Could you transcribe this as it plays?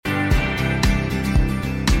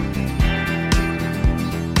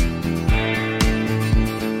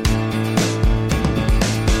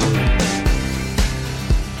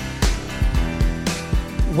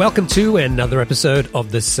Welcome to another episode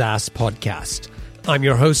of the SaaS Podcast. I'm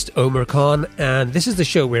your host, Omar Khan, and this is the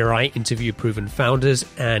show where I interview proven founders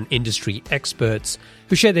and industry experts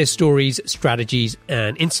who share their stories, strategies,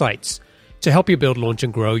 and insights to help you build, launch,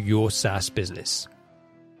 and grow your SaaS business.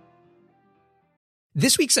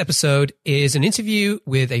 This week's episode is an interview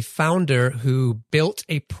with a founder who built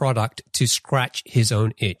a product to scratch his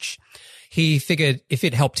own itch. He figured if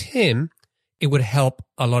it helped him, it would help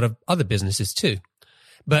a lot of other businesses too.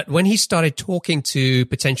 But when he started talking to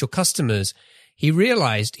potential customers, he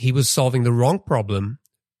realized he was solving the wrong problem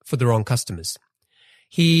for the wrong customers.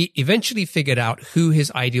 He eventually figured out who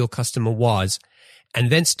his ideal customer was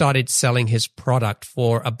and then started selling his product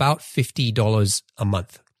for about $50 a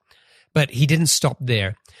month. But he didn't stop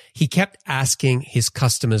there. He kept asking his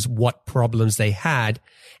customers what problems they had,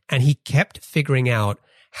 and he kept figuring out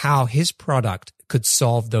how his product could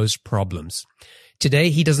solve those problems.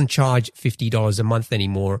 Today, he doesn't charge $50 a month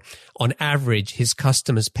anymore. On average, his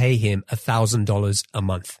customers pay him $1,000 a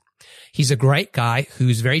month. He's a great guy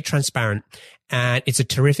who's very transparent, and it's a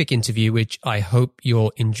terrific interview, which I hope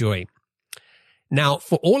you'll enjoy. Now,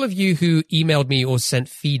 for all of you who emailed me or sent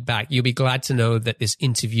feedback, you'll be glad to know that this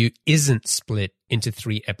interview isn't split into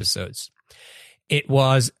 3 episodes. It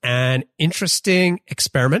was an interesting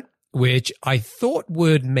experiment, which I thought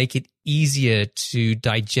would make it easier to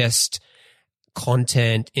digest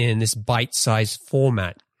content in this bite-sized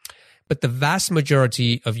format. But the vast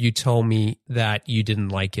majority of you told me that you didn't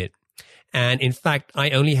like it. And in fact,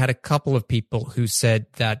 I only had a couple of people who said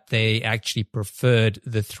that they actually preferred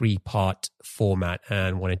the 3-part format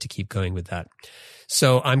and wanted to keep going with that.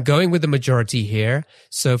 So I'm going with the majority here.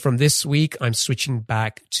 So from this week, I'm switching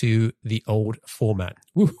back to the old format.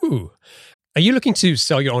 Woohoo! Are you looking to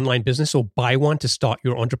sell your online business or buy one to start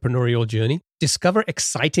your entrepreneurial journey? Discover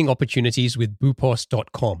exciting opportunities with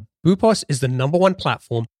Boopos.com. Boopos is the #1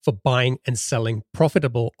 platform for buying and selling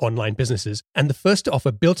profitable online businesses and the first to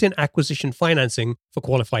offer built-in acquisition financing for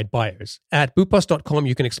qualified buyers. At Boopos.com,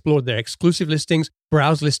 you can explore their exclusive listings,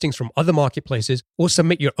 browse listings from other marketplaces, or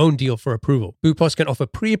submit your own deal for approval. Boopos can offer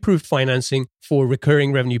pre-approved financing for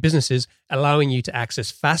recurring revenue businesses, allowing you to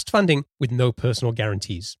access fast funding with no personal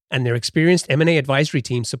guarantees. And their experienced M&A advisory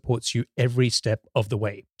team supports you every step of the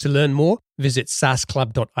way. To learn more, visit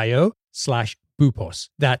saasclub.io/Boopos.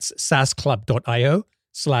 That's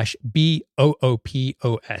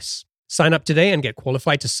saasclub.io/BOOPOS. Sign up today and get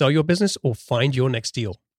qualified to sell your business or find your next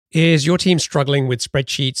deal. Is your team struggling with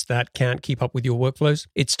spreadsheets that can't keep up with your workflows?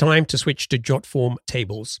 It's time to switch to JotForm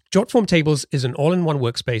Tables. JotForm Tables is an all-in-one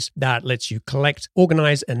workspace that lets you collect,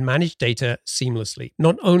 organize, and manage data seamlessly.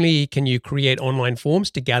 Not only can you create online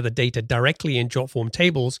forms to gather data directly in JotForm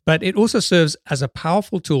Tables, but it also serves as a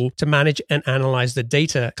powerful tool to manage and analyze the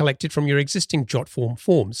data collected from your existing JotForm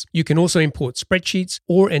forms. You can also import spreadsheets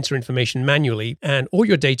or enter information manually, and all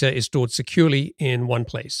your data is stored securely in one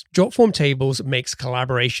place. JotForm Tables makes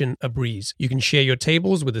collaboration a breeze. You can share your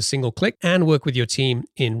tables with a single click and work with your team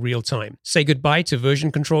in real time. Say goodbye to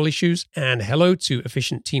version control issues and hello to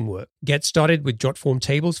efficient teamwork. Get started with JotForm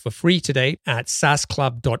Tables for free today at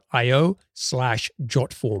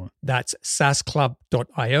saasclub.io/JotForm. That's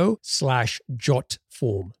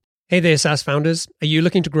saasclub.io/JotForm. Hey there, SaaS founders. Are you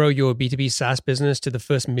looking to grow your B2B SaaS business to the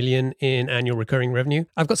first $1 million in annual recurring revenue?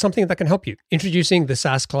 I've got something that can help you. Introducing the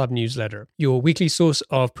SaaS Club newsletter, your weekly source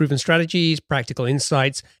of proven strategies, practical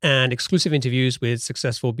insights, and exclusive interviews with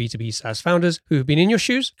successful B2B SaaS founders who've been in your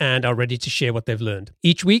shoes and are ready to share what they've learned.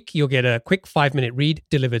 Each week, you'll get a quick 5-minute read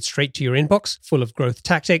delivered straight to your inbox, full of growth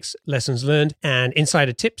tactics, lessons learned, and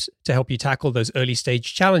insider tips to help you tackle those early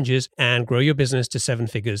stage challenges and grow your business to 7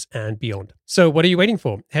 figures and beyond. So what are you waiting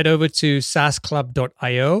for? Head over to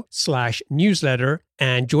saasclub.io/newsletter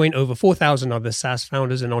and join over 4,000 other SaaS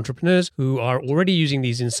founders and entrepreneurs who are already using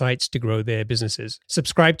these insights to grow their businesses.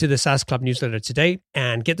 Subscribe to the SaaS Club newsletter today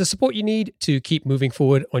and get the support you need to keep moving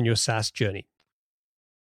forward on your SaaS journey.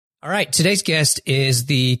 All right, today's guest is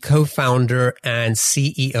the co-founder and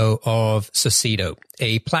CEO of Socedo,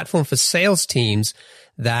 a platform for sales teams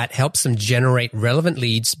that helps them generate relevant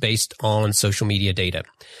leads based on social media data.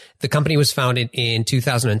 The company was founded in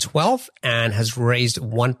 2012 and has raised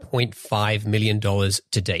 $1.5 million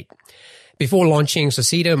to date. Before launching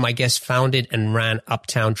Socedo, my guest founded and ran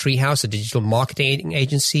Uptown Treehouse, a digital marketing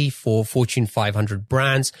agency for Fortune 500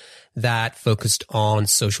 brands that focused on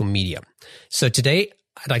social media. So today,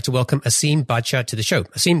 I'd like to welcome Aseem Badshah to the show.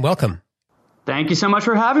 Aseem, welcome. Thank you so much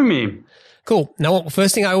for having me. Cool. Now,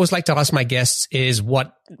 first thing I always like to ask my guests is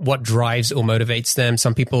what drives or motivates them.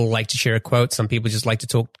 Some people like to share a quote. Some people just like to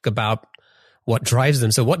talk about what drives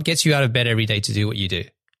them. So what gets you out of bed every day to do what you do?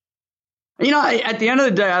 At the end of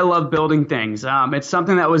the day, I love building things. It's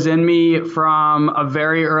something that was in me from a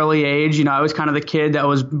very early age. I was kind of the kid that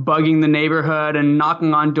was bugging the neighborhood and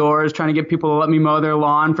knocking on doors, trying to get people to let me mow their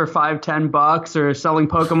lawn for $5-10 or selling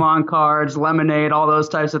Pokemon cards, lemonade, all those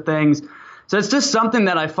types of things. So it's just something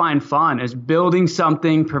that I find fun, is building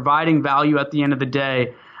something, providing value at the end of the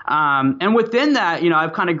day. And within that,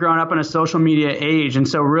 I've kind of grown up in a social media age. And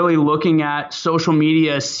so really looking at social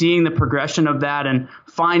media, seeing the progression of that and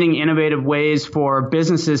finding innovative ways for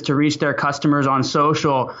businesses to reach their customers on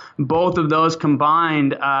social, both of those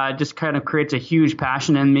combined just kind of creates a huge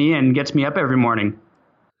passion in me and gets me up every morning.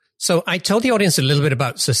 So I told the audience a little bit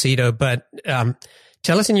about Sacido, but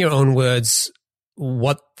tell us in your own words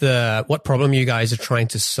what problem you guys are trying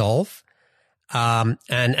to solve.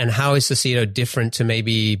 And how is Sacido different to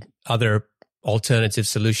maybe other alternative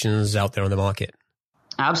solutions out there on the market?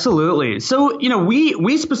 Absolutely. So,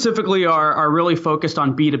 we specifically are really focused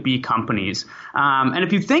on B2B companies. And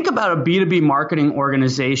if you think about a B2B marketing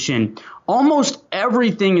organization, almost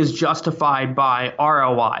everything is justified by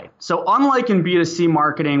ROI. So unlike in B2C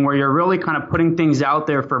marketing, where you're really kind of putting things out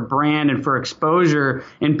there for brand and for exposure,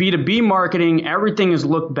 in B2B marketing, everything is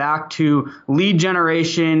looked back to lead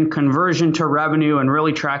generation, conversion to revenue, and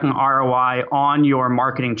really tracking ROI on your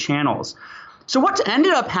marketing channels. So what's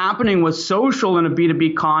ended up happening with social in a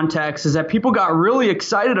B2B context is that people got really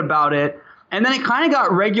excited about it, and then it kind of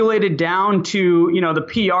got regulated down to, the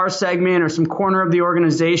PR segment or some corner of the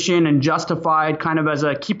organization and justified kind of as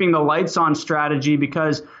a keeping the lights on strategy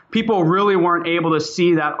because people really weren't able to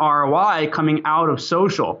see that ROI coming out of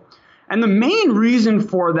social. And the main reason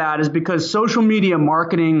for that is because social media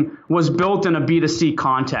marketing was built in a B2C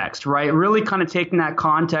context, right? Really kind of taking that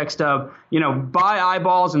context of, buy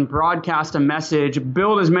eyeballs and broadcast a message,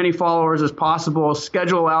 build as many followers as possible,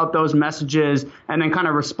 schedule out those messages, and then kind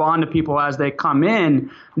of respond to people as they come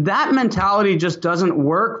in. That mentality just doesn't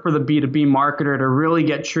work for the B2B marketer to really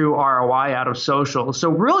get true ROI out of social. So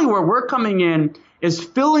really where we're coming in is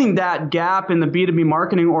filling that gap in the B2B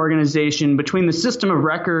marketing organization between the system of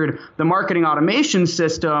record, the marketing automation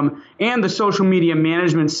system, and the social media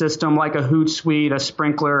management system like a Hootsuite, a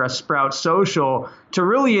Sprinkler, a Sprout Social, to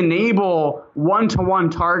really enable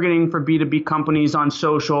one-to-one targeting for B2B companies on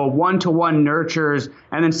social, one-to-one nurtures,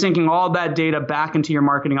 and then syncing all that data back into your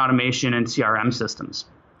marketing automation and CRM systems.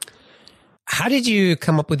 How did you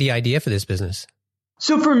come up with the idea for this business?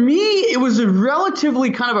 So for me, it was a relatively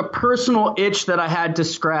kind of a personal itch that I had to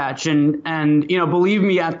scratch, and believe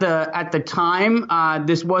me, at the time,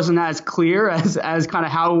 this wasn't as clear as kind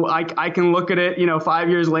of how I can look at it, 5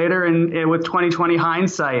 years later and with 2020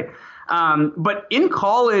 hindsight. But in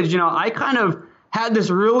college, I kind of had this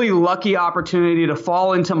really lucky opportunity to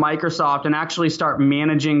fall into Microsoft and actually start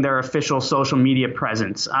managing their official social media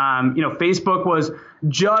presence. Facebook was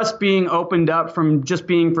just being opened up from just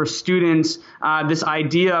being for students. This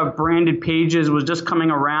idea of branded pages was just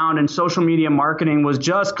coming around, and social media marketing was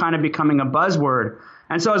just kind of becoming a buzzword.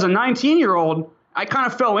 And so as a 19-year-old, I kind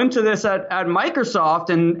of fell into this at Microsoft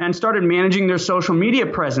and started managing their social media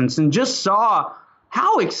presence, and just saw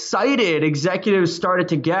how excited executives started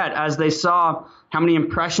to get as they saw how many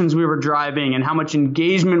impressions we were driving and how much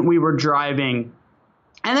engagement we were driving.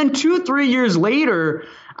 And then 2-3 years later,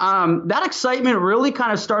 that excitement really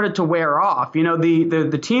kind of started to wear off.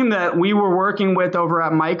 The team that we were working with over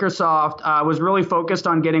at Microsoft was really focused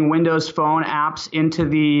on getting Windows Phone apps into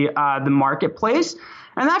the marketplace.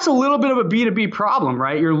 And that's a little bit of a B2B problem,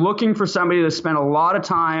 right? You're looking for somebody to spend a lot of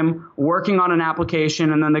time working on an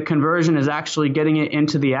application, and then the conversion is actually getting it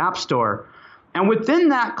into the App Store. And within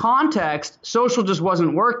that context, social just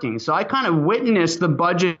wasn't working. So I kind of witnessed the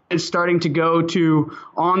budget starting to go to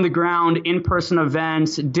on-the-ground, in-person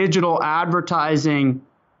events, digital advertising.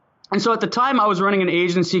 And so at the time, I was running an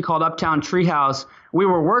agency called Uptown Treehouse. We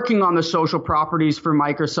were working on the social properties for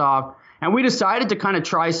Microsoft, and we decided to kind of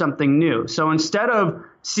try something new. So instead of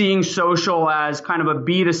seeing social as kind of a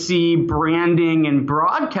B2C branding and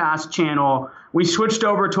broadcast channel, we switched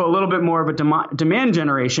over to a little bit more of a demand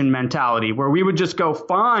generation mentality, where we would just go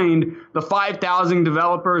find the 5,000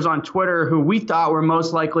 developers on Twitter who we thought were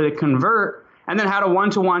most likely to convert, and then had a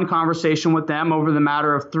one-to-one conversation with them over the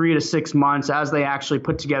matter of 3 to 6 months as they actually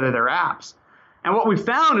put together their apps. And what we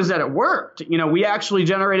found is that it worked. We actually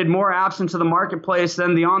generated more apps into the marketplace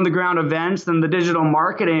than the on-the-ground events, than the digital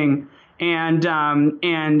marketing. And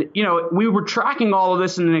we were tracking all of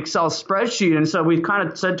this in an Excel spreadsheet. And so we kind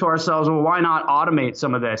of said to ourselves, well, why not automate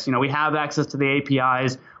some of this? We have access to the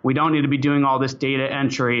APIs. We don't need to be doing all this data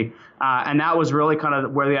entry. And that was really kind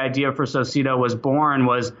of where the idea for Socito was born,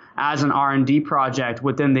 was as an R&D project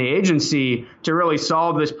within the agency to really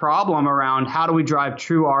solve this problem around how do we drive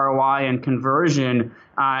true ROI and conversion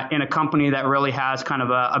in a company that really has kind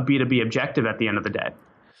of a B2B objective at the end of the day.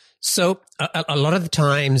 So a lot of the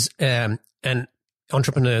times, and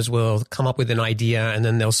entrepreneurs will come up with an idea and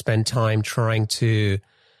then they'll spend time trying to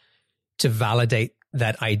validate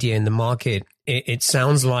that idea in the market. It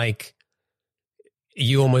sounds like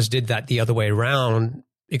you almost did that the other way around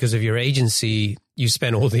because of your agency. You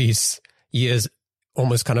spent all these years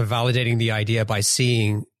almost kind of validating the idea by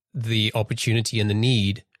seeing the opportunity and the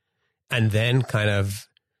need, and then kind of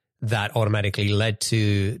that automatically led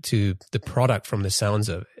to the product from the sounds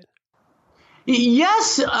of it.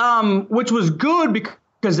 Yes, which was good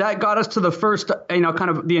because that got us to the first, kind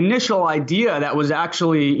of the initial idea that was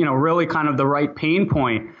actually, really kind of the right pain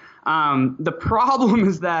point. The problem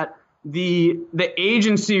is that the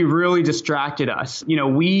agency really distracted us.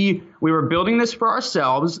 We were building this for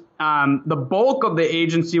ourselves. The bulk of the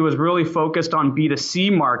agency was really focused on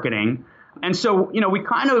B2C marketing. And so, we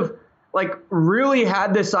kind of really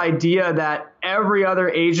had this idea that every other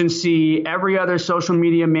agency, every other social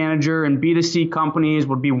media manager and B2C companies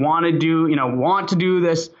would want to do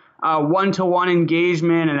this one-to-one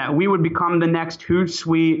engagement, and that we would become the next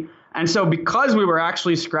Hootsuite. And so because we were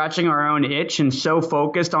actually scratching our own itch and so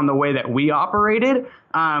focused on the way that we operated,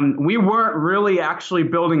 we weren't really actually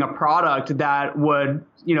building a product that would,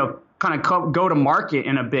 kind of go to market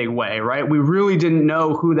in a big way, right? We really didn't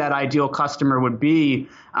know who that ideal customer would be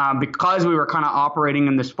because we were kind of operating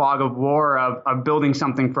in this fog of war of building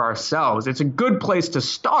something for ourselves. It's a good place to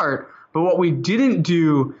start, but what we didn't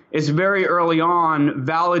do is very early on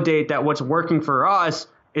validate that what's working for us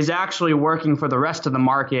is actually working for the rest of the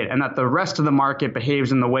market, and that the rest of the market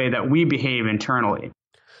behaves in the way that we behave internally.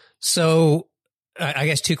 So I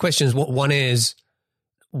guess two questions. One is,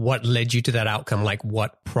 what led you to that outcome? Like,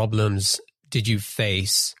 what problems did you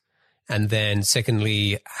face? And then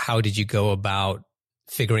secondly, how did you go about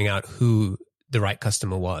figuring out who the right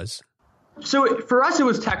customer was? So for us, it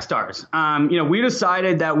was Techstars. We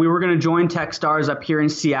decided that we were going to join Techstars up here in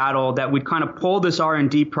Seattle, that we'd kind of pull this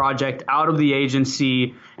R&D project out of the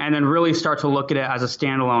agency and then really start to look at it as a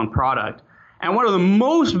standalone product. And one of the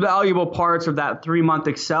most valuable parts of that 3-month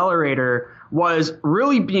accelerator was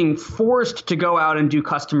really being forced to go out and do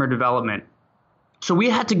customer development. So we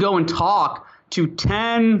had to go and talk to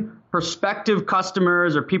 10 prospective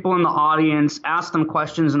customers or people in the audience, ask them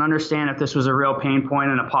questions and understand if this was a real pain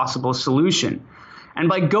point and a possible solution. And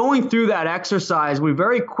by going through that exercise, we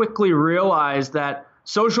very quickly realized that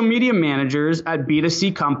social media managers at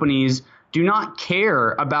B2C companies do not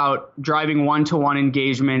care about driving one-to-one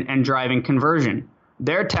engagement and driving conversion.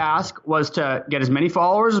 Their task was to get as many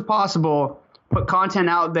followers as possible, put content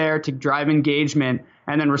out there to drive engagement,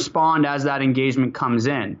 and then respond as that engagement comes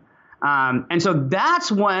in. And so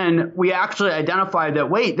that's when we actually identified that,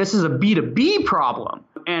 wait, this is a B2B problem.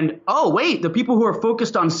 And, oh, wait, the people who are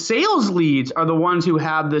focused on sales leads are the ones who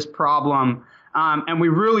have this problem. And we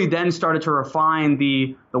really then started to refine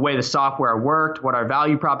the way the software worked, what our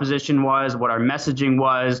value proposition was, what our messaging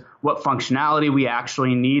was, what functionality we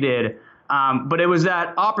actually needed. But it was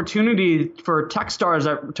that opportunity for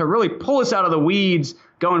Techstars to really pull us out of the weeds,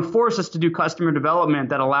 go and force us to do customer development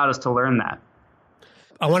that allowed us to learn that.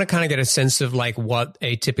 I want to kind of get a sense of what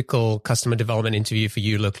a typical customer development interview for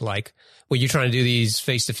you looked like. Were you trying to do these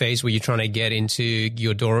face-to-face? Were you trying to get into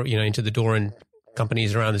your door, into the door in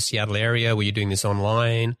companies around the Seattle area? Were you doing this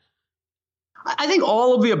online? I think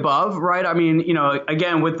all of the above, right? I mean,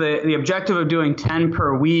 again, with the objective of doing 10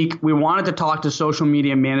 per week, we wanted to talk to social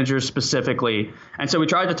media managers specifically. And so we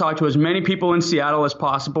tried to talk to as many people in Seattle as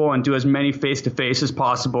possible and do as many face-to-face as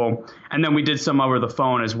possible. And then we did some over the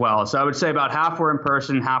phone as well. So I would say about half were in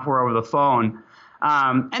person, half were over the phone.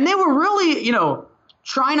 And they were really,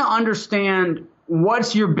 trying to understand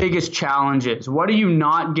what's your biggest challenges? What are you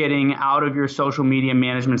not getting out of your social media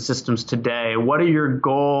management systems today? What are your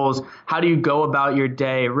goals? How do you go about your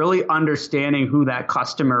day? Really understanding who that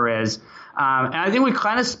customer is. And I think we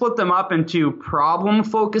kind of split them up into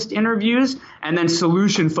problem-focused interviews and then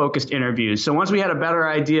solution-focused interviews. So once we had a better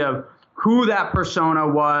idea of who that persona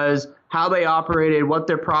was, how they operated, what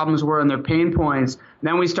their problems were and their pain points,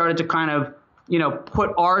 then we started to kind of,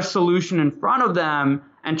 put our solution in front of them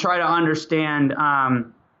and try to understand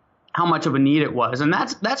how much of a need it was. And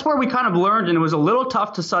that's where we kind of learned, and it was a little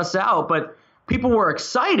tough to suss out, but people were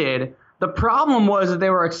excited, The problem was that they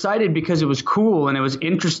were excited because it was cool and it was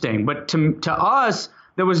interesting. But to us,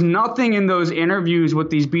 there was nothing in those interviews with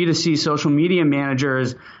these B2C social media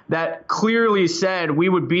managers that clearly said we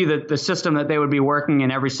would be the system that they would be working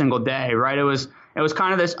in every single day, right? It was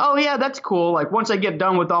kind of this, oh yeah, that's cool. Like once I get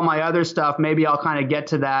done with all my other stuff, maybe I'll kind of get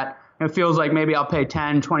to that. It feels like maybe I'll pay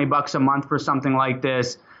 10, 20 bucks a month for something like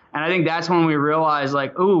this. And I think that's when we realized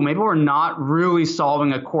like, ooh, maybe we're not really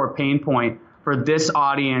solving a core pain point for this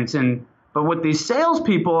audience. But with these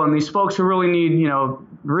salespeople and these folks who really need,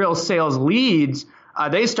 real sales leads,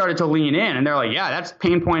 they started to lean in and they're like, yeah, that's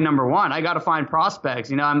pain point number one. I got to find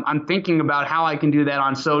prospects. I'm thinking about how I can do that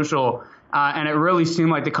on social. And it really seemed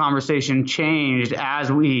like the conversation changed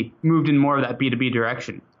as we moved in more of that B2B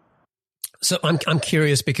direction. So I'm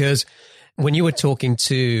curious because when you were talking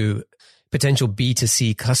to potential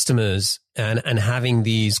B2C customers and having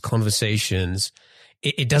these conversations,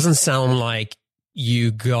 it doesn't sound like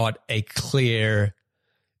you got a clear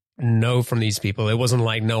no from these people. It wasn't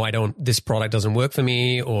like, no, this product doesn't work for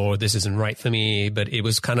me or this isn't right for me. But it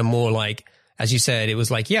was kind of more like, as you said, it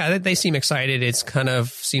was like, yeah, they seem excited. It's kind of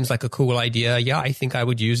seems like a cool idea. Yeah, I think I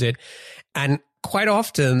would use it. And quite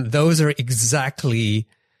often those are exactly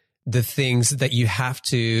the things that you have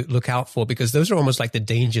to look out for because those are almost like the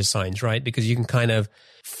danger signs, right? Because you can kind of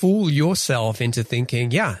fool yourself into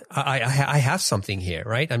thinking, yeah, I have something here,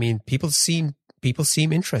 right? I mean, people seem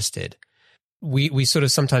interested. We sort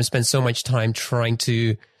of sometimes spend so much time trying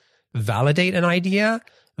to validate an idea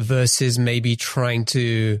versus maybe trying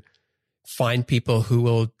to find people who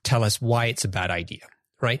will tell us why it's a bad idea,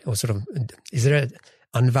 right? Or sort of, is there an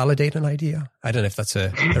unvalidate an idea? I don't know if that's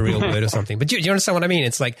a real word or something, but do you understand what I mean?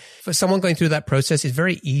 It's like for someone going through that process, it's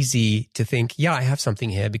very easy to think, yeah, I have something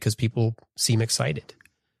here because people seem excited.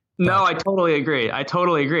 No, I totally agree.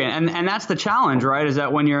 And that's the challenge, right? Is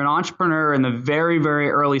that when you're an entrepreneur in the very,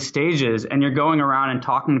 very early stages and you're going around and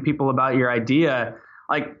talking to people about your idea,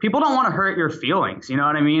 like people don't want to hurt your feelings, you know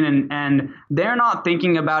what I mean? And they're not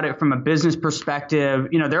thinking about it from a business perspective.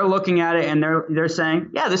 They're looking at it and they're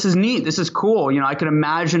saying, yeah, this is neat. This is cool. I could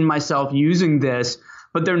imagine myself using this,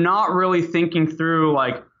 but they're not really thinking through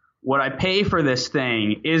like, would I pay for this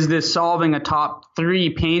thing? Is this solving a top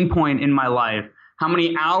 3 pain point in my life? How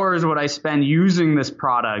many hours would I spend using this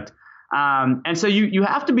product? And so you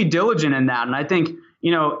have to be diligent in that. And I think,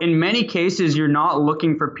 in many cases, you're not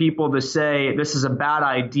looking for people to say this is a bad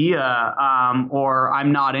idea or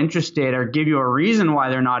I'm not interested or give you a reason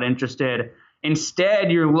why they're not interested.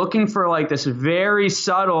 Instead, you're looking for like this very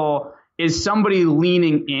subtle, is somebody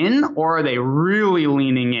leaning in or are they really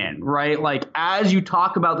leaning in, right? Like as you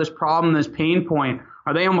talk about this problem, this pain point,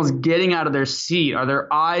 are they almost getting out of their seat? Are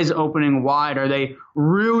their eyes opening wide? Are they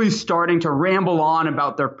really starting to ramble on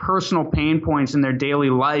about their personal pain points in their daily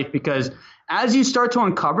life? Because as you start to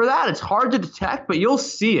uncover that, it's hard to detect, but you'll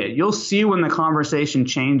see it. You'll see when the conversation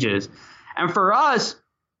changes. And for us,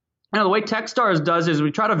 the way Techstars does is we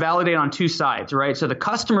try to validate on 2 sides, right? So the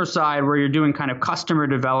customer side where you're doing kind of customer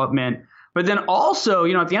development, but then also,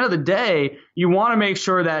 at the end of the day, you want to make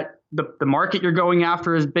sure that the market you're going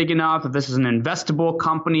after is big enough, that this is an investable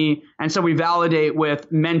company. And so we validate with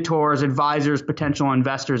mentors, advisors, potential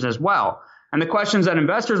investors as well. And the questions that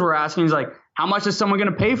investors were asking is like, how much is someone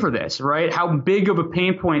going to pay for this, right? How big of a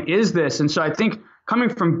pain point is this? And so I think coming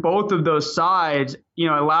from both of those sides,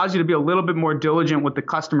 allows you to be a little bit more diligent with the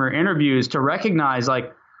customer interviews to recognize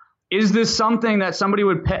like, is this something that somebody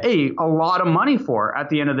would pay a lot of money for at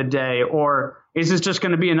the end of the day? Or is this just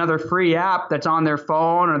going to be another free app that's on their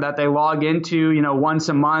phone or that they log into, once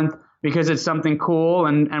a month because it's something cool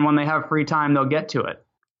and when they have free time, they'll get to it?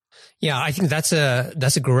 Yeah, I think that's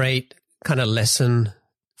a great kind of lesson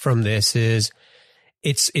from this is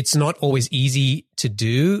it's not always easy to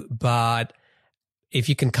do, but if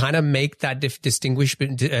you can kind of make that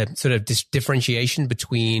differentiation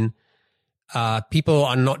between people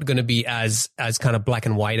are not going to be as kind of black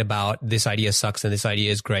and white about this idea sucks and this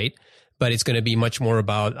idea is great, but it's going to be much more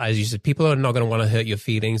about, as you said, people are not going to want to hurt your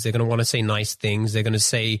feelings. They're going to want to say nice things. They're going to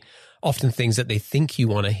say often things that they think you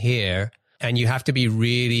want to hear. And you have to be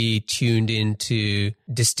really tuned into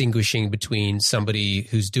distinguishing between somebody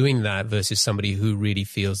who's doing that versus somebody who really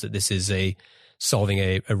feels that this is solving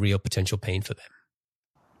a real potential pain for them.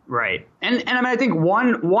 Right. And I mean, I think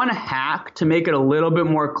one hack to make it a little bit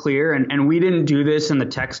more clear, and we didn't do this in the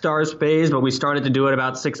Techstars phase, but we started to do it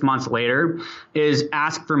about 6 months later, is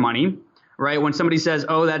ask for money, right? When somebody says,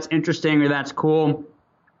 oh, that's interesting or that's cool,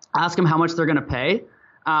 ask them how much they're going to pay.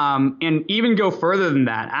 And even go further than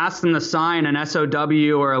that, ask them to sign an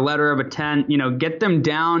SOW or a letter of intent, get them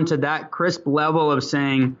down to that crisp level of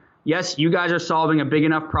saying, yes, you guys are solving a big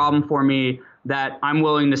enough problem for me. that I'm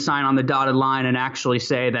willing to sign on the dotted line and actually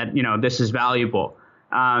say that, this is valuable.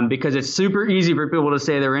 Because it's super easy for people to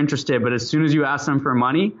say they're interested, but as soon as you ask them for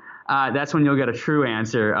money, that's when you'll get a true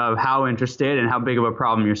answer of how interested and how big of a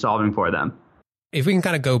problem you're solving for them. If we can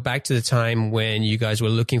kind of go back to the time when you guys were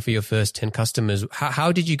looking for your first 10 customers,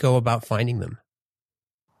 how did you go about finding them?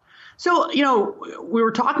 So, we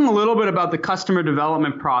were talking a little bit about the customer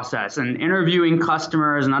development process and interviewing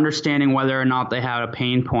customers and understanding whether or not they had a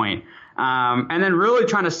pain point. And then really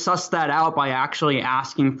trying to suss that out by actually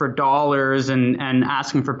asking for dollars and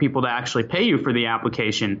asking for people to actually pay you for the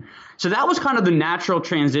application. So that was kind of the natural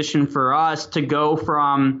transition for us to go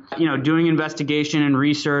from, doing investigation and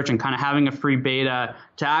research and kind of having a free beta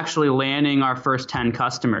to actually landing our first 10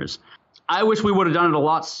 customers. I wish we would have done it a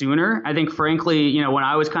lot sooner. I think, frankly, when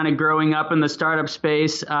I was kind of growing up in the startup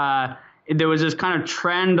space, there was this kind of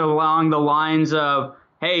trend along the lines of,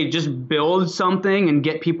 hey, just build something and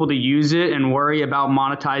get people to use it and worry about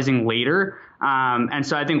monetizing later. And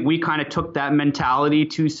so I think we kind of took that mentality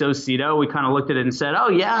to Socito. We kind of looked at it and said, oh,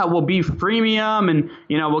 yeah, we'll be freemium and,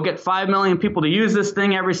 we'll get 5 million people to use this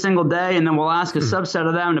thing every single day. And then we'll ask a subset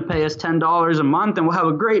of them to pay us $10 a month and we'll have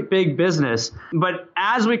a great big business. But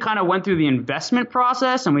as we kind of went through the investment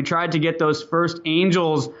process and we tried to get those first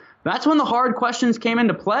angels, that's when the hard questions came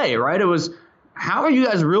into play, right? It was, how are you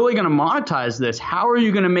guys really going to monetize this? How are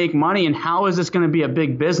you going to make money? And how is this going to be a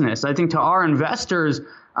big business? I think to our investors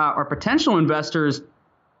or potential investors,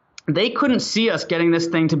 they couldn't see us getting this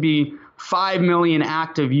thing to be 5 million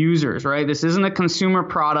active users, right? This isn't a consumer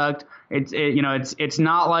product. It's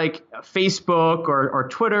not like Facebook or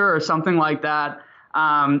Twitter or something like that.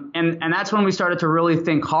 And that's when we started to really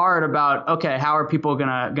think hard about, okay, how are people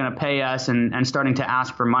gonna pay us and starting to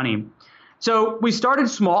ask for money. So we started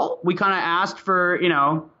small. We kind of asked for,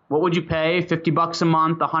 what would you pay? $50 a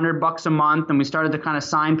month, $100 a month. And we started to kind of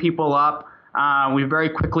sign people up. We very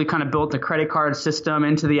quickly kind of built a credit card system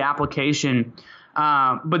into the application.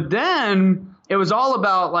 But then it was all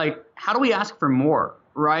about how do we ask for more,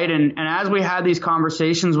 right? And as we had these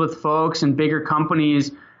conversations with folks and bigger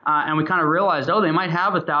companies, and we kind of realized, they might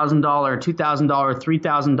have $1,000, $2,000,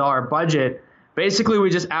 $3,000 budget. Basically, we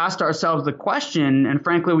just asked ourselves the question, and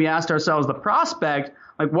frankly, we asked ourselves the prospect,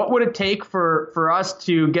 what would it take for us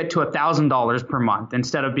to get to $1,000 per month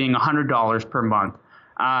instead of being $100 per month?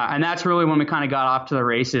 And that's really when we kind of got off to the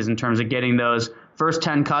races in terms of getting those first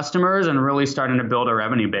 10 customers and really starting to build a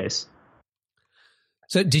revenue base.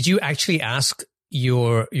 So did you actually ask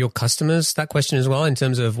your customers that question as well in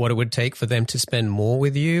terms of what it would take for them to spend more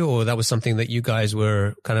with you, or that was something that you guys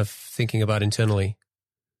were kind of thinking about internally?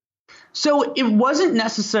 So it wasn't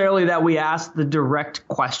necessarily that we asked the direct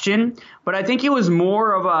question, but I think it was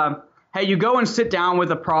more of a, hey, you go and sit down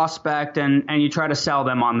with a prospect and you try to sell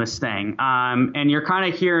them on this thing. And you're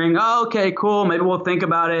kind of hearing, oh, okay, cool. Maybe we'll think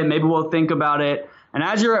about it. Maybe we'll think about it. And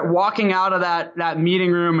as you're walking out of that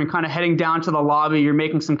meeting room and kind of heading down to the lobby, you're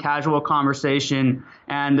making some casual conversation.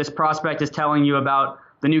 And this prospect is telling you about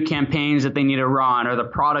the new campaigns that they need to run or the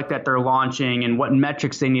product that they're launching and what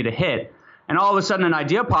metrics they need to hit. And all of a sudden an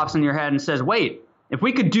idea pops in your head and says, wait, if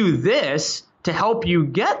we could do this to help you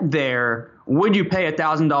get there, would you pay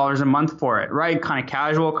 $1,000 a month for it, right? Kind of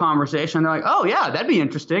casual conversation. They're like, oh, yeah, that'd be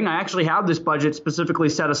interesting. I actually have this budget specifically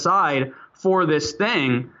set aside for this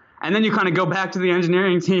thing. And then you kind of go back to the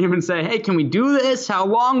engineering team and say, hey, can we do this? How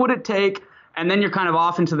long would it take? And then you're kind of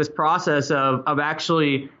off into this process of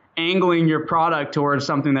actually angling your product towards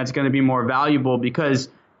something that's going to be more valuable because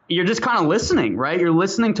you're just kind of listening, right? You're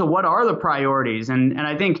listening to what are the priorities. And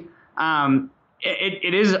I think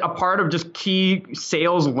it is a part of just key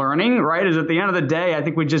sales learning, right? Is at the end of the day, I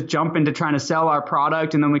think we just jump into trying to sell our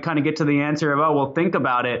product and then we kind of get to the answer of, oh, well, think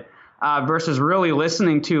about it versus really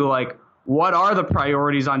listening to what are the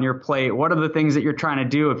priorities on your plate? What are the things that you're trying to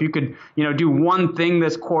do? If you could, do one thing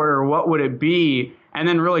this quarter, what would it be? And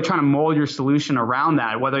then really trying to mold your solution around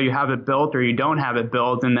that, whether you have it built or you don't have it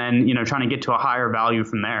built, and then, trying to get to a higher value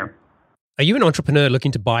from there. Are you an entrepreneur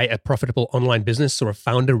looking to buy a profitable online business or a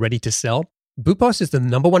founder ready to sell? Boopos is the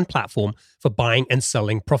 #1 platform for buying and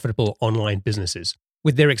selling profitable online businesses.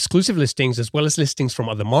 With their exclusive listings, as well as listings from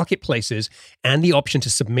other marketplaces, and the option to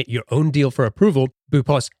submit your own deal for approval,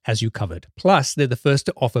 Boopos has you covered. Plus, they're the first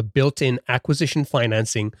to offer built-in acquisition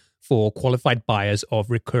financing for qualified buyers of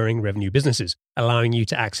recurring revenue businesses, allowing you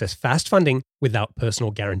to access fast funding without personal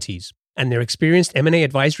guarantees. And their experienced M&A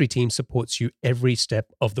advisory team supports you every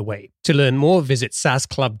step of the way. To learn more, visit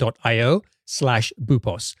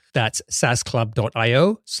saasclub.io/Boopos. That's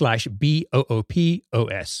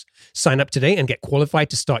saasclub.io/BOOPOS. Sign up today and get qualified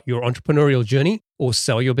to start your entrepreneurial journey or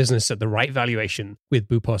sell your business at the right valuation with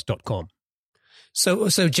Boopos.com. So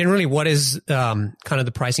generally, what is kind of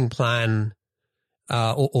the pricing plan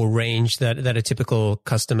or range that a typical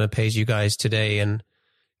customer pays you guys today? And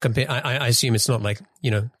compare, I assume it's not like,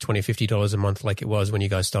 $20 or $50 a month like it was when you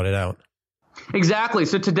guys started out. Exactly.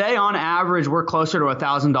 So today, on average, we're closer to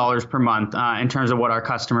 $1,000 per month in terms of what our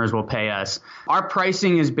customers will pay us. Our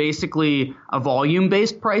pricing is basically a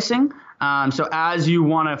volume-based pricing. So as you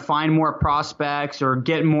want to find more prospects or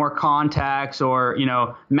get more contacts or,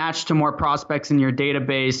 match to more prospects in your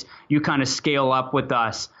database, you kind of scale up with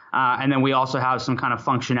us. And then we also have some kind of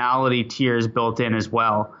functionality tiers built in as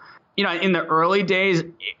well. In the early days,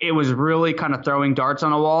 it was really kind of throwing darts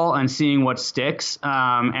on a wall and seeing what sticks.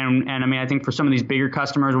 And I mean, I think for some of these bigger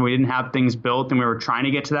customers, when we didn't have things built and we were trying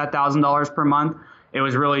to get to that $1,000 per month, it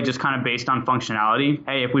was really just kind of based on functionality.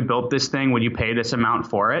 Hey, if we built this thing, would you pay this amount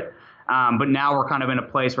for it? But now we're kind of in a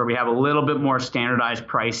place where we have a little bit more standardized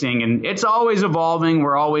pricing, and it's always evolving.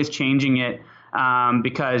 We're always changing it.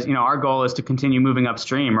 Because, our goal is to continue moving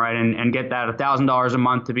upstream, right? And get that $1,000 a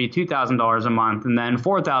month to be $2,000 a month and then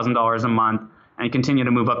 $4,000 a month and continue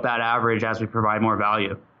to move up that average as we provide more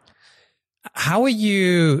value. How are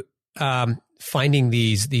you, finding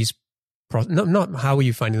these not how are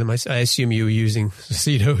you finding them? I assume you were using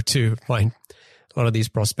Cedo to find a lot of these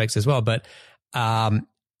prospects as well, but,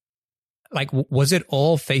 was it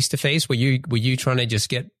all face to face? Were you trying to just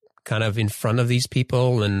get kind of in front of these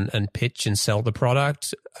people and pitch and sell the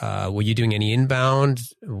product? Were you doing any inbound?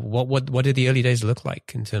 What did the early days look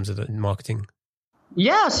like in terms of the marketing?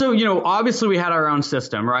 Yeah. So, obviously we had our own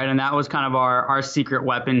system, right? And that was kind of our secret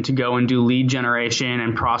weapon to go and do lead generation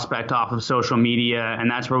and prospect off of social media. And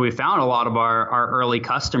that's where we found a lot of our early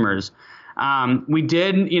customers. We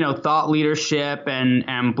did, thought leadership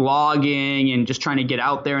and blogging and just trying to get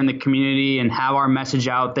out there in the community and have our message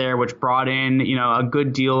out there, which brought in, a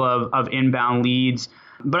good deal of inbound leads.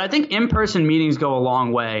 But I think in-person meetings go a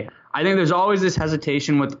long way. I think there's always this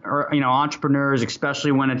hesitation with, entrepreneurs,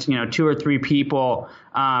 especially when it's, 2 or 3 people,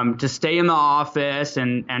 to stay in the office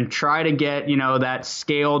and try to get, that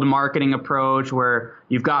scaled marketing approach where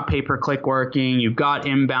you've got pay-per-click working, you've got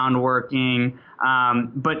inbound working.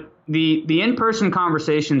 But the in-person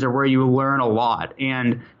conversations are where you learn a lot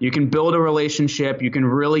and you can build a relationship. You can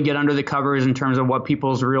really get under the covers in terms of what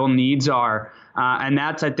people's real needs are. And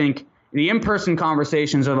that's, I think, the in-person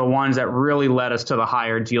conversations are the ones that really led us to the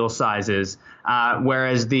higher deal sizes,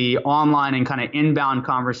 whereas the online and kind of inbound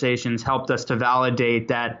conversations helped us to validate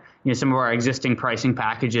that some of our existing pricing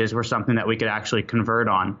packages were something that we could actually convert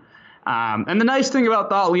on. And the nice thing about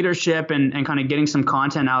thought leadership and kind of getting some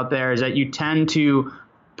content out there is that you tend to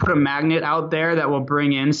put a magnet out there that will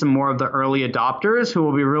bring in some more of the early adopters who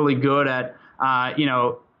will be really good at,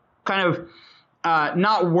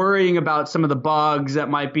 not worrying about some of the bugs that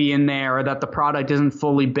might be in there or that the product isn't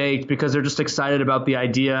fully baked because they're just excited about the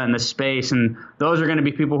idea and the space. And those are going to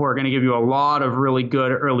be people who are going to give you a lot of really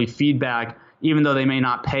good early feedback, even though they may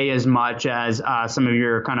not pay as much as some of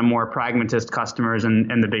your kind of more pragmatist customers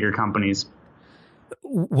and the bigger companies.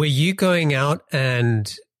 Were you going out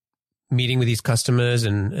and meeting with these customers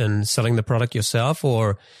and selling the product yourself,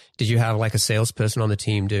 or did you have like a salesperson on the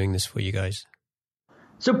team doing this for you guys?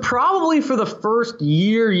 So probably for the first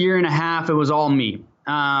year and a half, it was all me.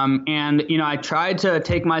 I tried to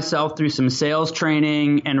take myself through some sales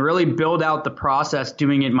training and really build out the process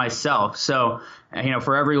doing it myself. So,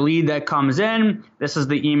 for every lead that comes in, this is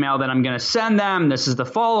the email that I'm going to send them. This is the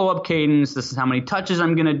follow-up cadence. This is how many touches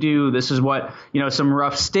I'm going to do. This is what, some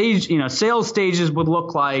rough sales stages would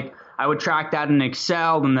look like. I would track that in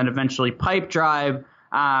Excel and then eventually pipe drive.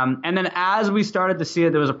 And then as we started to see that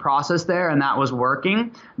there was a process there and that was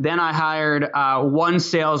working, then I hired one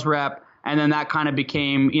sales rep, and then that kind of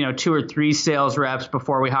became 2 or 3 sales reps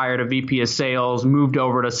before we hired a VP of sales, moved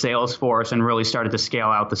over to Salesforce, and really started to scale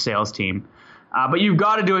out the sales team. But you've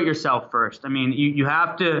got to do it yourself first. I mean, you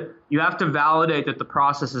have to validate that the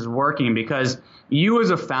process is working, because you as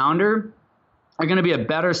a founder are going to be a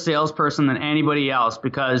better salesperson than anybody else,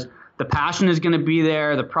 because the passion is going to be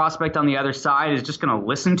there. The prospect on the other side is just going to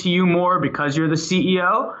listen to you more because you're the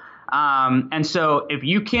CEO. And so if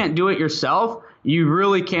you can't do it yourself, you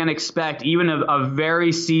really can't expect even a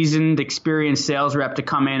very seasoned, experienced sales rep to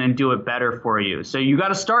come in and do it better for you. So you got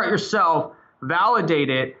to start yourself, validate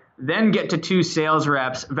it, then get to 2 sales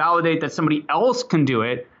reps, validate that somebody else can do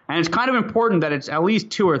it. And it's kind of important that it's at least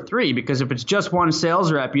 2 or 3, because if it's just one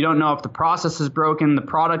sales rep, you don't know if the process is broken, the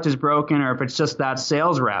product is broken, or if it's just that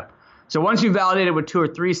sales rep. So once you validate it with 2 or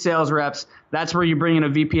 3 sales reps, that's where you bring in a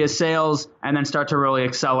VP of sales and then start to really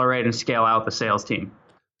accelerate and scale out the sales team.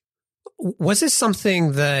 Was this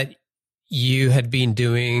something that you had been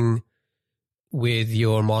doing with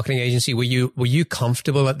your marketing agency? Were you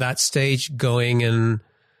comfortable at that stage going and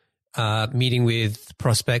meeting with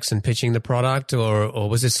prospects and pitching the product, or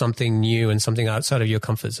was this something new and something outside of your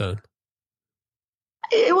comfort zone?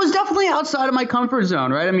 It was definitely outside of my comfort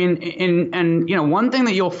zone, right? I mean, one thing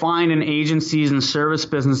that you'll find in agencies and service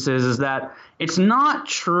businesses is that it's not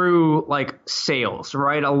true like sales,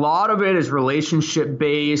 right? A lot of it is relationship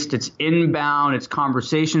based. It's inbound. It's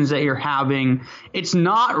conversations that you're having. It's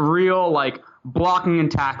not real like blocking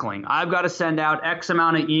and tackling. I've got to send out X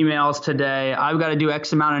amount of emails today. I've got to do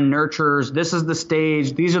X amount of nurtures. This is the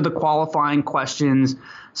stage. These are the qualifying questions.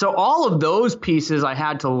 So all of those pieces I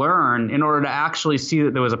had to learn in order to actually see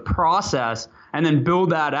that there was a process and then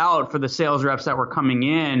build that out for the sales reps that were coming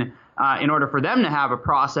in order for them to have a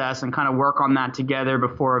process and kind of work on that together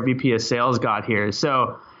before a VP of sales got here.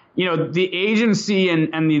 So, the agency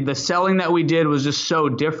and the selling that we did was just so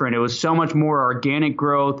different. It was so much more organic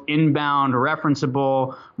growth, inbound,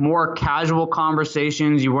 referenceable, more casual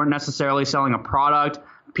conversations. You weren't necessarily selling a product.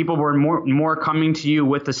 People were more coming to you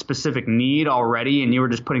with a specific need already, and you were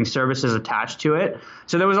just putting services attached to it.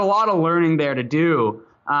 So there was a lot of learning there to do.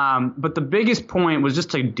 But the biggest point was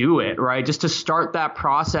just to do it, right? Just to start that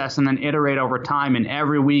process and then iterate over time. And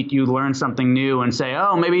every week you learn something new and say,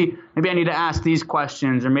 oh, maybe I need to ask these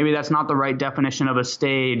questions, or maybe that's not the right definition of a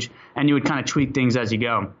stage. And you would kind of tweak things as you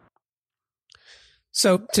go.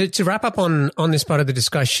 So to wrap up on this part of the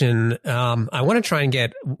discussion, I want to try and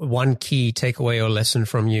get one key takeaway or lesson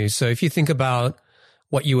from you. So if you think about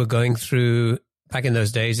what you were going through back in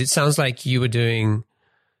those days, it sounds like you were doing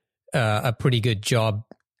a pretty good job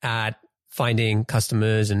at finding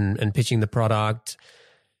customers and pitching the product.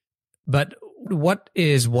 But what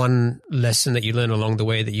is one lesson that you learned along the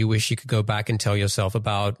way that you wish you could go back and tell yourself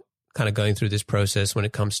about kind of going through this process when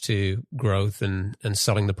it comes to growth and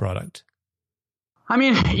selling the product? I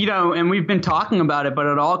mean, and we've been talking about it, but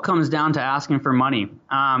it all comes down to asking for money.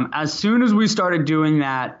 As soon as we started doing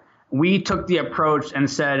that, we took the approach and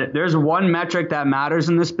said, there's one metric that matters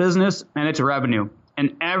in this business, and it's revenue.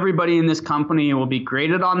 And everybody in this company will be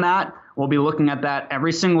graded on that. We'll be looking at that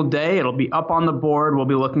every single day. It'll be up on the board. We'll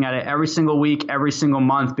be looking at it every single week, every single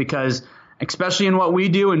month, because especially in what we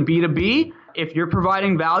do in B2B, if you're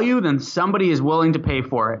providing value, then somebody is willing to pay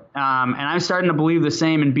for it. And I'm starting to believe the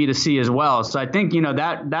same in B2C as well. So I think,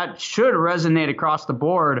 that should resonate across the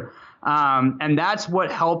board. And that's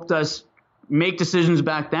what helped us make decisions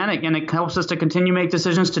back then. And it helps us to continue to make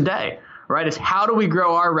decisions today, right? It's how do we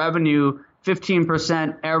grow our revenue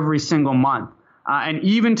 15% every single month? And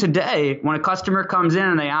even today, when a customer comes in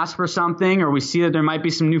and they ask for something, or we see that there might be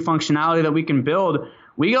some new functionality that we can build,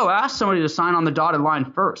 we go ask somebody to sign on the dotted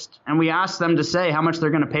line first. And we ask them to say how much they're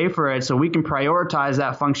going to pay for it so we can prioritize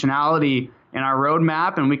that functionality in our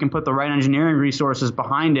roadmap and we can put the right engineering resources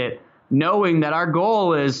behind it, knowing that our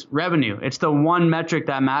goal is revenue. It's the one metric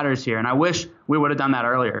that matters here. And I wish we would have done that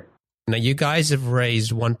earlier. Now, you guys have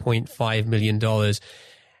raised $1.5 million.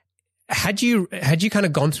 Had you kind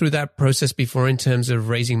of gone through that process before in terms of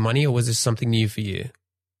raising money, or was this something new for you?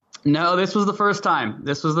 No, this was the first time.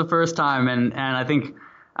 And I think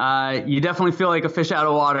you definitely feel like a fish out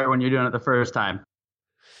of water when you're doing it the first time.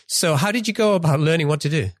 So how did you go about learning what to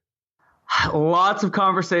do? Lots of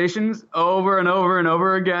conversations over and over and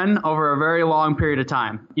over again over a very long period of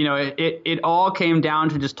time. It all came down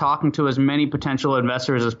to just talking to as many potential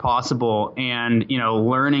investors as possible and,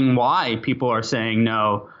 learning why people are saying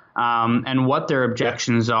no. And what their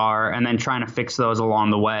objections are, and then trying to fix those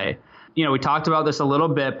along the way. We talked about this a little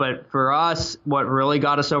bit, but for us, what really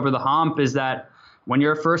got us over the hump is that when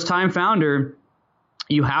you're a first-time founder,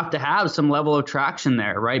 you have to have some level of traction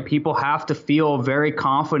there, right? People have to feel very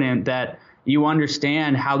confident that you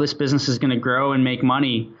understand how this business is going to grow and make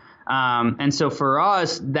money. And so for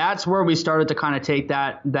us, that's where we started to kind of take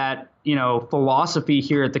that philosophy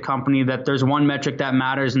here at the company that there's one metric that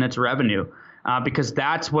matters, and it's revenue. Because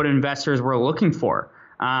that's what investors were looking for.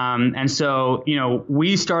 And so,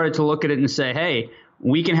 we started to look at it and say, hey,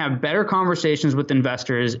 we can have better conversations with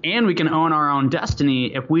investors and we can own our own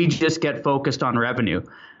destiny if we just get focused on revenue.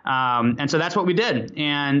 And so that's what we did.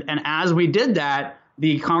 And as we did that,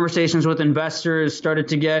 the conversations with investors started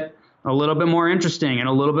to get a little bit more interesting and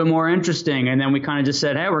a little bit more interesting. And then we kind of just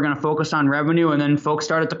said, hey, we're going to focus on revenue. And then folks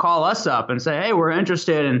started to call us up and say, hey, we're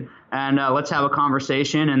interested and let's have a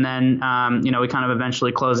conversation. And then, we kind of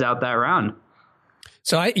eventually closed out that round.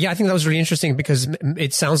 So I think that was really interesting because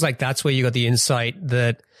it sounds like that's where you got the insight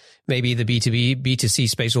that maybe the B2B, B2C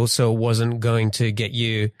space also wasn't going to get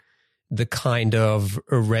you the kind of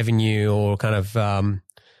revenue or kind of,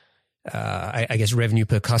 I guess revenue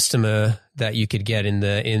per customer that you could get in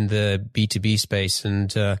the B2B space.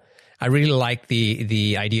 And I really like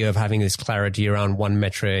the idea of having this clarity around one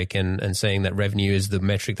metric and saying that revenue is the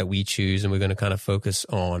metric that we choose and we're going to kind of focus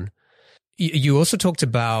on. You also talked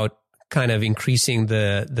about kind of increasing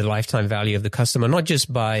the lifetime value of the customer, not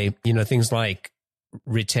just by, things like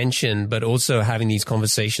retention, but also having these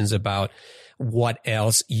conversations about what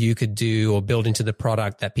else you could do or build into the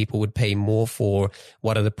product that people would pay more for.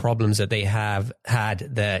 What are the problems that they have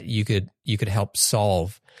had that you could help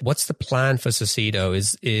solve? What's the plan for Sacedo?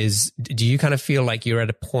 Do you kind of feel like you're at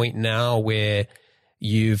a point now where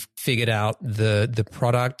you've figured out the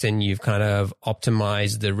product and you've kind of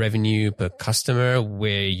optimized the revenue per customer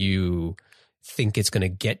where you think it's going to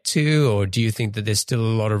get to? Or do you think that there's still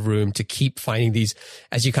a lot of room to keep finding these,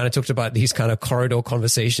 as you kind of talked about, these kind of corridor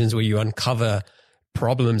conversations where you uncover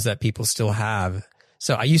problems that people still have?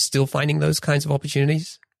 So are you still finding those kinds of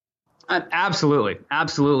opportunities? Absolutely.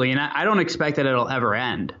 Absolutely. And I don't expect that it'll ever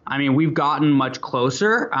end. I mean, we've gotten much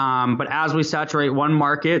closer, but as we saturate one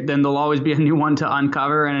market, then there'll always be a new one to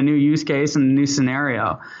uncover and a new use case and a new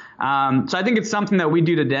scenario. So I think it's something that we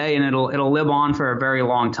do today, and it'll live on for a very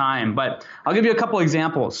long time. But I'll give you a couple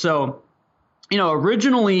examples. So,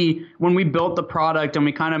 originally when we built the product and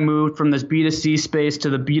we kind of moved from this B2C space to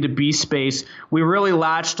the B2B space, we really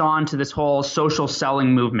latched on to this whole social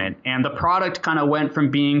selling movement. And the product kind of went from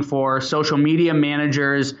being for social media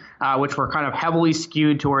managers, which were kind of heavily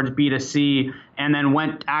skewed towards B2C, and then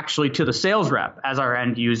went actually to the sales rep as our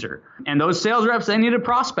end user. And those sales reps, they needed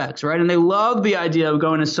prospects, right? And they loved the idea of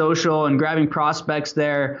going to social and grabbing prospects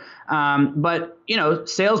there. But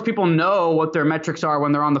salespeople know what their metrics are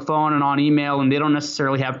when they're on the phone and on email, and they don't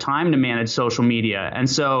necessarily have time to manage social media. And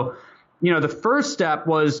so, the first step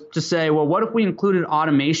was to say, well, what if we included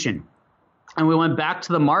automation? And we went back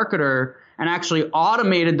to the marketer and actually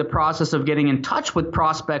automated the process of getting in touch with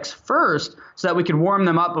prospects first so that we could warm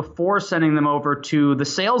them up before sending them over to the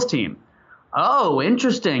sales team. Oh,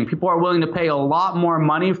 interesting. People are willing to pay a lot more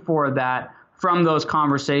money for that from those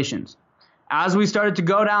conversations. As we started to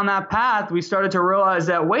go down that path, we started to realize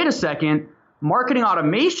that, wait a second, marketing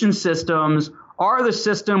automation systems are the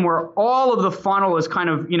system where all of the funnel is kind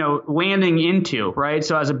of, landing into, right?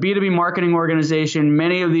 So as a B2B marketing organization,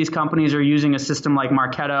 many of these companies are using a system like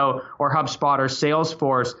Marketo or HubSpot or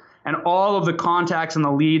Salesforce, and all of the contacts and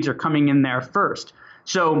the leads are coming in there first.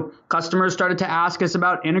 So customers started to ask us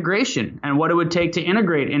about integration and what it would take to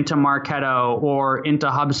integrate into Marketo or into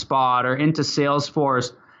HubSpot or into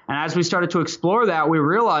Salesforce. And as we started to explore that, we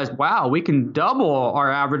realized, wow, we can double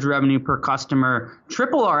our average revenue per customer,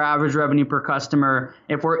 triple our average revenue per customer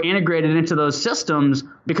if we're integrated into those systems,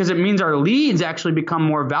 because it means our leads actually become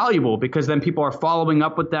more valuable, because then people are following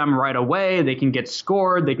up with them right away. They can get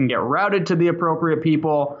scored. They can get routed to the appropriate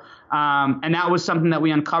people. And that was something that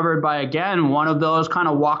we uncovered by, again, one of those kind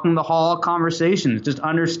of walking the hall conversations, just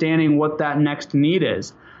understanding what that next need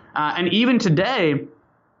is. And even today,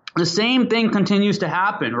 the same thing continues to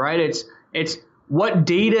happen, right? It's what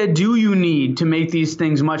data do you need to make these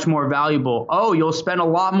things much more valuable? Oh, you'll spend a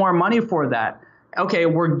lot more money for that. Okay,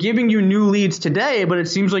 we're giving you new leads today, but it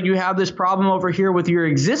seems like you have this problem over here with your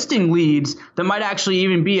existing leads that might actually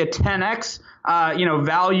even be a 10x,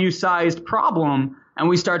 value-sized problem. And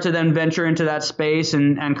we start to then venture into that space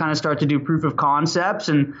and kind of start to do proof of concepts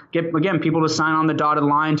and get, again, people to sign on the dotted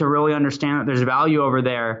line to really understand that there's value over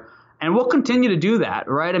there. And we'll continue to do that,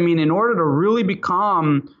 right? I mean, in order to really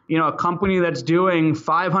become, a company that's doing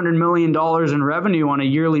 $500 million in revenue on a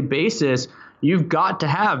yearly basis, you've got to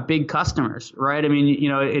have big customers, right? I mean,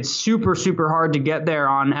 it's super, super hard to get there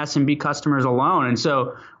on SMB customers alone. And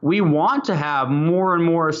so we want to have more and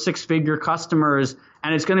more six-figure customers,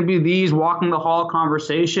 and it's going to be these walking the hall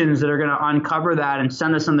conversations that are going to uncover that and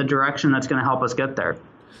send us in the direction that's going to help us get there.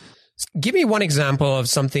 Give me one example of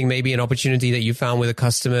something, maybe an opportunity that you found with a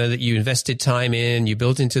customer that you invested time in, you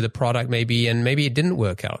built into the product maybe, and maybe it didn't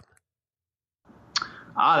work out.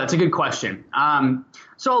 That's a good question.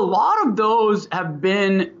 So a lot of those have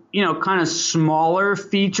been, kind of smaller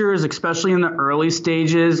features, especially in the early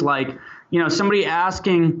stages, like, somebody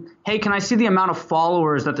asking, hey, can I see the amount of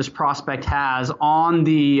followers that this prospect has on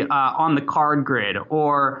the card grid?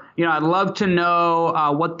 Or, I'd love to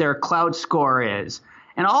know what their clout score is.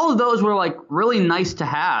 And all of those were like really nice to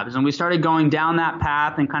haves. And we started going down that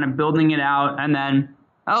path and kind of building it out. And then,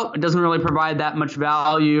 it doesn't really provide that much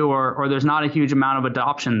value, or there's not a huge amount of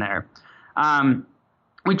adoption there.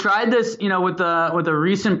 We tried this, with a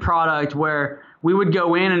recent product where we would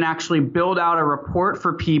go in and actually build out a report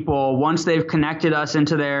for people once they've connected us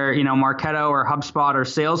into their, Marketo or HubSpot or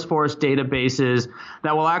Salesforce databases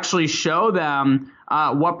that will actually show them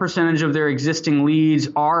what percentage of their existing leads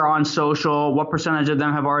are on social, what percentage of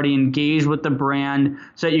them have already engaged with the brand,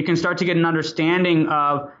 so that you can start to get an understanding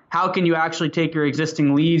of how can you actually take your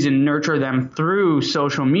existing leads and nurture them through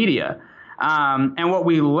social media. And what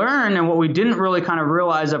we learned and what we didn't really kind of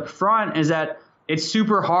realize up front is that it's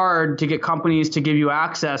super hard to get companies to give you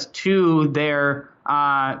access to their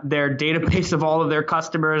database of all of their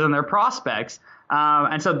customers and their prospects.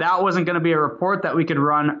 And so that wasn't going to be a report that we could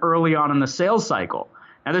run early on in the sales cycle.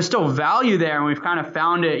 Now, there's still value there, and we've kind of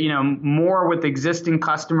found it, more with existing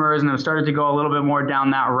customers, and have started to go a little bit more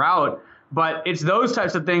down that route. But it's those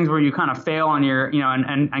types of things where you kind of fail on your,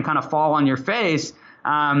 and kind of fall on your face.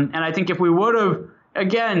 And I think if we would have,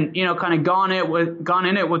 again, kind of gone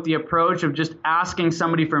in it with the approach of just asking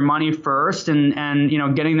somebody for money first, and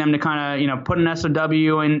getting them to kind of, put an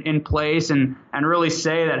SOW in place and really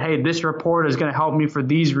say that, hey, this report is going to help me for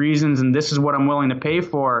these reasons, and this is what I'm willing to pay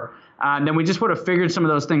for, then we just would have figured some of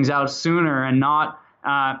those things out sooner and not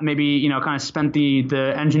maybe, kind of spent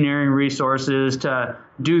the engineering resources to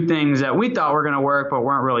do things that we thought were going to work but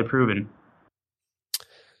weren't really proven.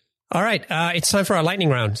 All right. It's time for our lightning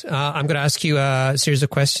round. I'm going to ask you a series of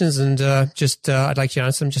questions, and I'd like you to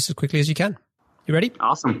answer them just as quickly as you can. You ready?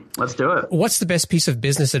 Awesome. Let's do it. What's the best piece of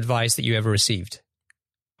business advice that you ever received?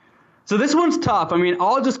 So this one's tough. I mean,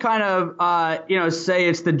 I'll just kind of, say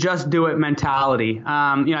it's the just do it mentality.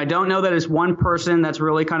 I don't know that it's one person that's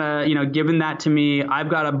really kind of, given that to me. I've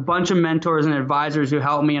got a bunch of mentors and advisors who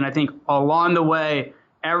help me. And I think along the way,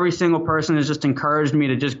 every single person has just encouraged me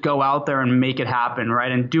to just go out there and make it happen,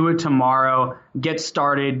 right? And do it tomorrow, get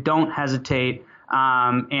started, don't hesitate,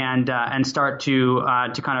 and start to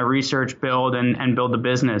kind of research, build, and build the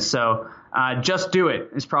business. So just do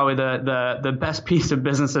it is probably the best piece of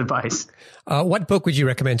business advice. What book would you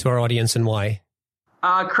recommend to our audience, and why?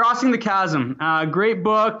 Crossing the Chasm, great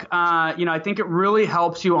book. I think it really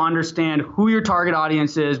helps you understand who your target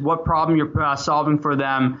audience is, what problem you're solving for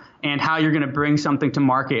them, and how you're going to bring something to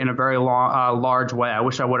market in a very large way. I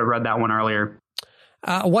wish I would have read that one earlier.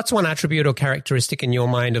 What's one attribute or characteristic in your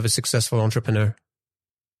mind of a successful entrepreneur?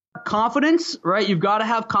 Confidence, right? You've got to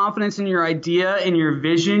have confidence in your idea, in your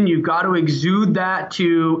vision. You've got to exude that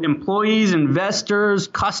to employees, investors,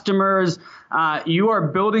 customers. You are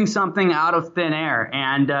building something out of thin air.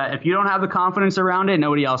 And if you don't have the confidence around it,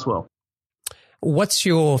 nobody else will. What's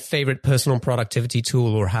your favorite personal productivity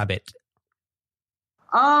tool or habit?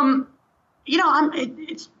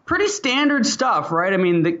 It's pretty standard stuff, right? I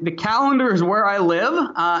mean, the calendar is where I live,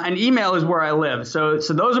 and email is where I live. So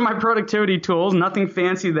those are my productivity tools, nothing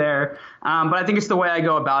fancy there. But I think it's the way I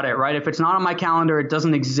go about it, right? If it's not on my calendar, it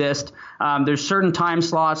doesn't exist. There's certain time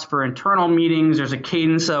slots for internal meetings. There's a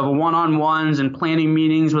cadence of one-on-ones and planning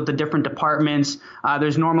meetings with the different departments.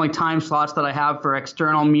 There's normally time slots that I have for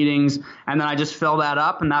external meetings, and then I just fill that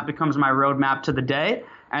up, and that becomes my roadmap to the day.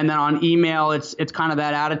 And then on email, it's kind of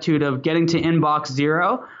that attitude of getting to inbox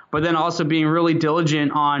zero, but then also being really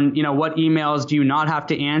diligent on, what emails do you not have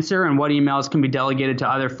to answer and what emails can be delegated to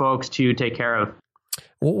other folks to take care of.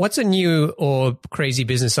 What's a new or crazy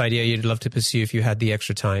business idea you'd love to pursue if you had the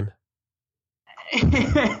extra time?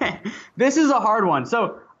 This is a hard one.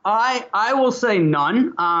 So I will say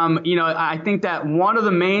none. I think that one of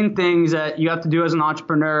the main things that you have to do as an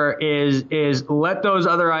entrepreneur is let those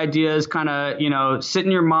other ideas kind of, sit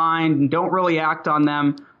in your mind and don't really act on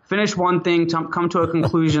them. Finish one thing, come to a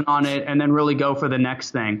conclusion on it, and then really go for the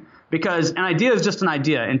next thing. Because an idea is just an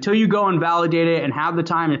idea. Until you go and validate it and have the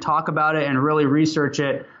time to talk about it and really research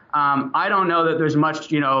it, I don't know that there's much,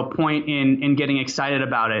 point in getting excited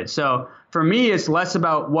about it. So for me, it's less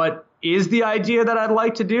about what is the idea that I'd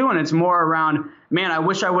like to do, and it's more around, man, I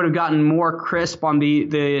wish I would have gotten more crisp on the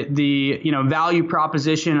value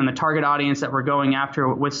proposition and the target audience that we're going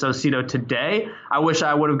after with Socito today. I wish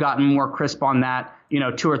I would have gotten more crisp on that,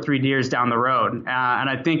 2 or 3 years down the road. And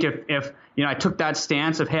I think if I took that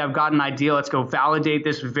stance of, hey, I've got an idea, let's go validate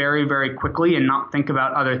this very, very quickly and not think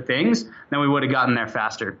about other things, then we would have gotten there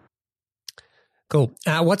faster. Cool.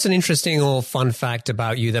 What's an interesting or fun fact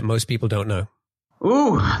about you that most people don't know?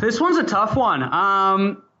 Ooh, this one's a tough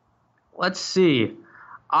one. Let's see.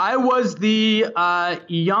 I was the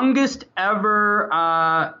youngest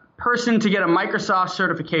ever person to get a Microsoft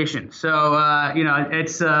certification. So,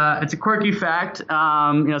 it's a quirky fact,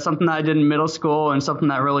 something that I did in middle school and something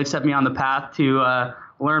that really set me on the path to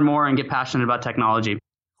learn more and get passionate about technology.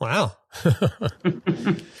 Wow.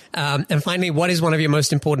 And finally, what is one of your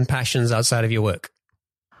most important passions outside of your work?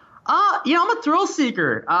 I'm a thrill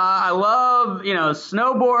seeker. I love,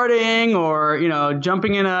 snowboarding or,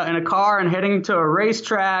 jumping in a car and heading to a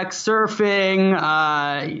racetrack, surfing,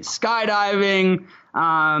 skydiving.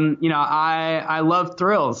 I love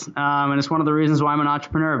thrills. And it's one of the reasons why I'm an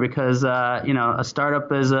entrepreneur because, a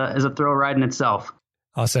startup is a thrill ride in itself.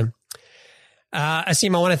 Awesome.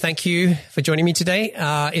 Aseem, I want to thank you for joining me today.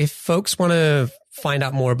 If folks want to find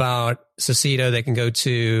out more about Socedo, they can go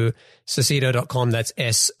to socedo.com. That's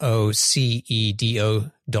SOCEDO.com.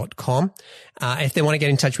 If they want to get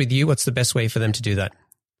in touch with you, what's the best way for them to do that?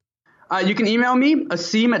 You can email me,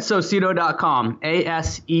 Aseem at socedo.com,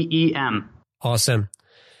 ASEEM. Awesome.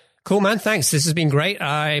 Cool, man. Thanks. This has been great.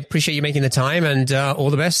 I appreciate you making the time and all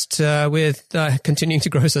the best with continuing to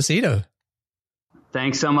grow Socedo.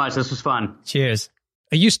 Thanks so much. This was fun. Cheers.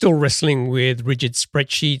 Are you still wrestling with rigid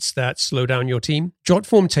spreadsheets that slow down your team?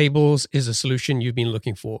 Jotform Tables is a solution you've been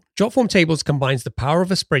looking for. Jotform Tables combines the power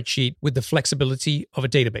of a spreadsheet with the flexibility of a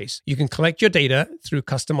database. You can collect your data through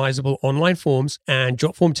customizable online forms, and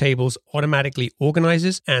Jotform Tables automatically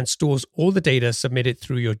organizes and stores all the data submitted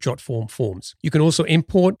through your Jotform forms. You can also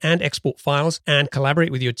import and export files and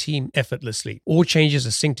collaborate with your team effortlessly. All changes are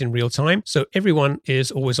synced in real time, so everyone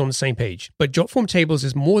is always on the same page. But Jotform Tables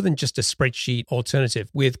is more than just a spreadsheet alternative.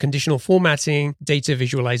 With conditional formatting, data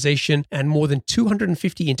visualization, and more than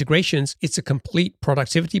 250 integrations, it's a complete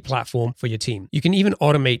productivity platform for your team. You can even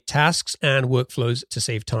automate tasks and workflows to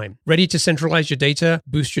save time. Ready to centralize your data,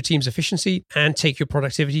 boost your team's efficiency, and take your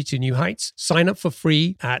productivity to new heights? Sign up for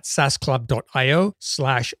free at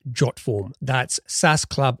saasclub.io/jotform. That's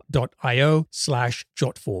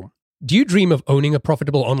saasclub.io/jotform. Do you dream of owning a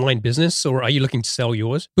profitable online business, or are you looking to sell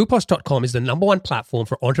yours? Boopos.com is the #1 platform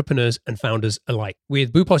for entrepreneurs and founders alike.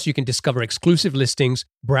 With Boopos, you can discover exclusive listings,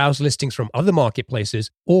 browse listings from other marketplaces,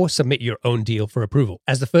 or submit your own deal for approval.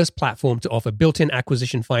 As the first platform to offer built-in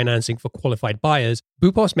acquisition financing for qualified buyers,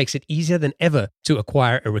 Boopos makes it easier than ever to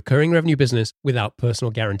acquire a recurring revenue business without personal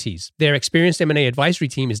guarantees. Their experienced M&A advisory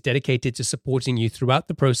team is dedicated to supporting you throughout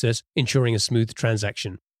the process, ensuring a smooth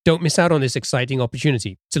transaction. Don't miss out on this exciting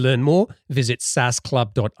opportunity. To learn more, visit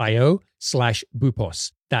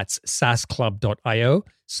saasclub.io/Boopos. That's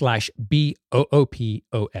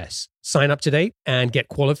saasclub.io/BOOPOS. Sign up today and get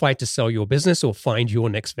qualified to sell your business or find your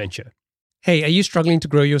next venture. Hey, are you struggling to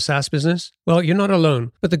grow your SaaS business? Well, you're not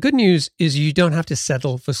alone. But the good news is you don't have to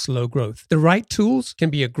settle for slow growth. The right tools can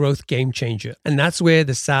be a growth game changer. And that's where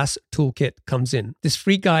the SaaS Toolkit comes in. This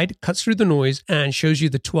free guide cuts through the noise and shows you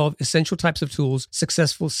the 12 essential types of tools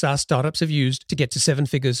successful SaaS startups have used to get to 7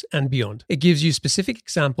 figures and beyond. It gives you specific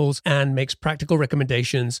examples and makes practical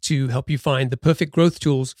recommendations to help you find the perfect growth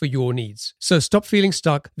tools for your needs. So stop feeling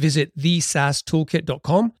stuck. Visit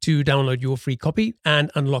thesaastoolkit.com to download your free copy and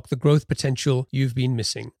unlock the growth potential you've been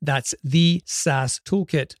missing. That's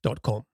thesaastoolkit.com.